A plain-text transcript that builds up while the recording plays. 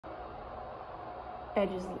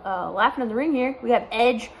Edge is laughing in the ring here. We have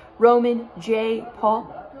Edge, Roman, Jay,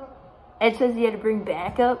 Paul. Edge says he had to bring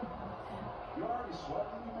backup.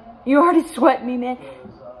 You already sweating me, man.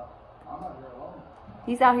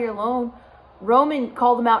 He's out here alone. Roman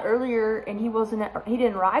called him out earlier, and he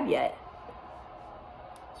didn't arrive yet.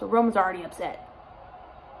 So Roman's already upset.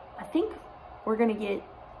 I think we're gonna get.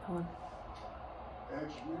 Hold on.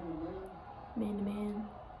 Man to man.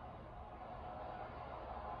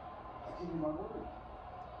 I give you my word.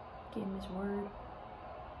 Gave him his word.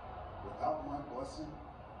 Without my blessing.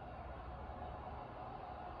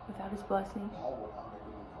 Without his blessing. Paul will not make a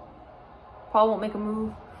move on me. Paul won't make a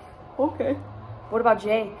move. Okay. What about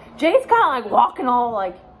Jay? Jay's kind of like walking all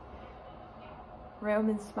like.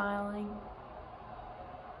 Roman's smiling.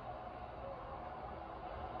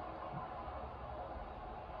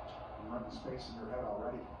 You're running space in your head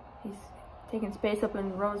already. He's taking space up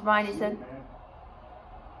in Roman's mind, he said. Man.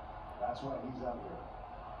 That's why he's out here.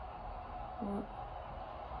 What?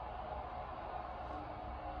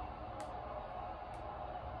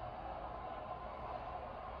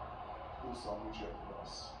 Who saw me check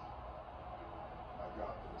us? I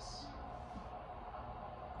got this.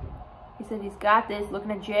 He said he's got this,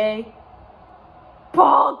 looking at Jay.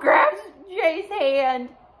 Paul grabs Jay's hand.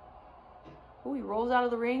 Oh, he rolls out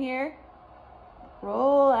of the ring here.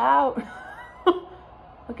 Roll out.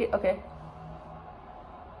 Okay.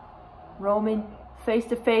 Roman face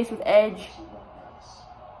to face with Edge.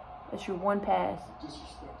 That's your one pass.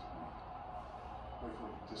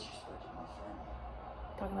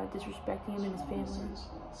 Talking about disrespecting him and his family.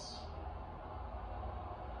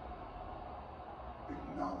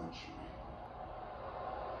 Acknowledge me.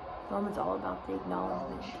 Roman's all about the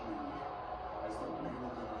acknowledgement.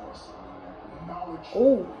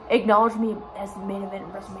 Oh, acknowledge me as the main event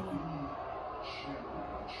of WrestleMania.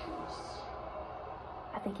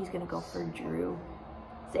 I think he's gonna go for Drew.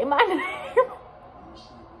 Say my name.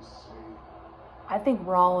 I think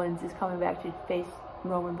Rollins is coming back to face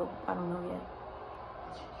Roman, but I don't know yet.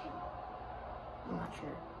 I'm not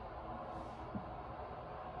sure.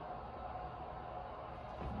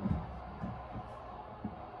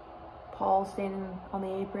 Paul standing on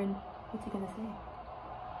the apron. What's he gonna say?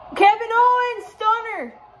 Kevin Owens,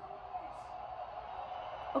 stunner!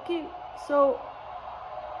 Okay, so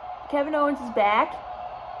Kevin Owens is back.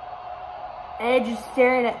 Edge is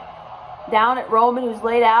staring down at Roman, who's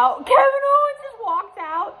laid out. Kevin Owens just walked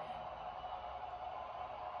out.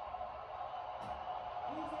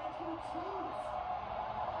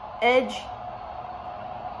 Edge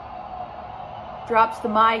drops the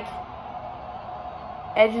mic.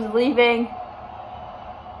 Edge is leaving.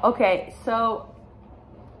 Okay, so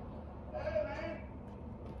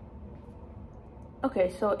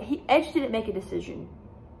Edge didn't make a decision.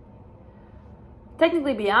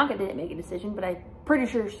 Technically, Bianca didn't make a decision, but I'm pretty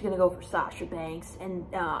sure she's gonna go for Sasha Banks. And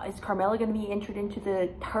is Carmella gonna be entered into the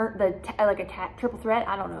triple threat?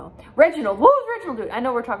 I don't know. Reginald, what was Reginald doing? I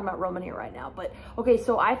know we're talking about Roman here right now, but okay.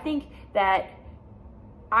 So I think that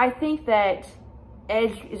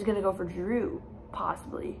Edge is gonna go for Drew,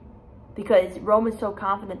 possibly, because Roman's so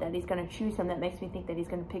confident that he's gonna choose him. That makes me think that he's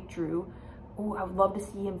gonna pick Drew. Oh, I would love to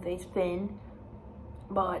see him face Finn,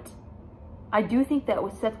 but I do think that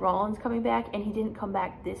with Seth Rollins coming back, and he didn't come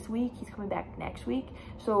back this week, he's coming back next week.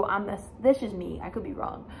 So this is me. I could be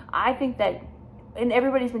wrong. I think that, and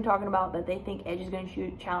everybody's been talking about that they think Edge is going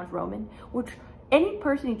to challenge Roman, which any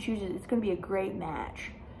person he chooses, it's going to be a great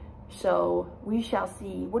match. So we shall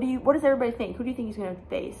see. What does everybody think? Who do you think he's going to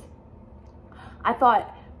face? I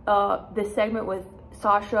thought this segment with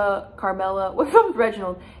Sasha, Carmella, what was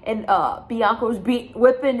Reginald, and Bianca was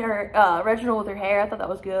whipping her Reginald with her hair. I thought that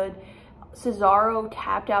was good. Cesaro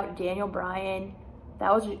tapped out Daniel Bryan.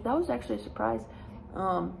 That was actually a surprise.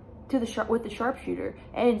 With the sharpshooter,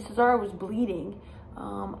 and Cesaro was bleeding.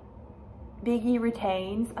 Big E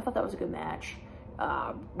retains. I thought that was a good match.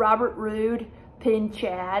 Robert Roode pinned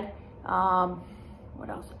Chad. What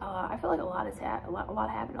else? I feel like a lot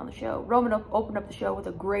happened on the show. Roman opened up the show with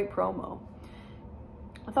a great promo.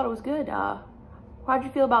 I thought it was good. How'd you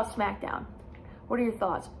feel about SmackDown? What are your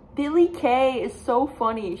thoughts? Billie Kay is so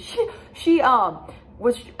funny. She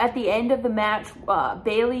was at the end of the match.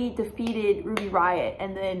 Bayley defeated Ruby Riott,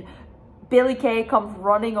 and then Billie Kay comes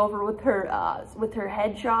running over with her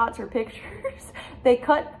headshots, her pictures. They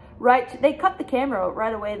cut the camera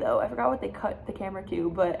right away though. I forgot what they cut the camera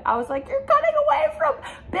to, but I was like, you're cutting away from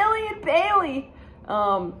Billie and Bayley.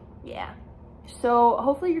 Yeah. So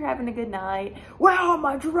hopefully you're having a good night. Wow,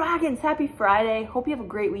 my dragons! Happy Friday. Hope you have a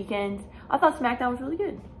great weekend. I thought SmackDown was really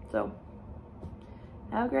good. So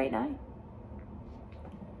have a great night.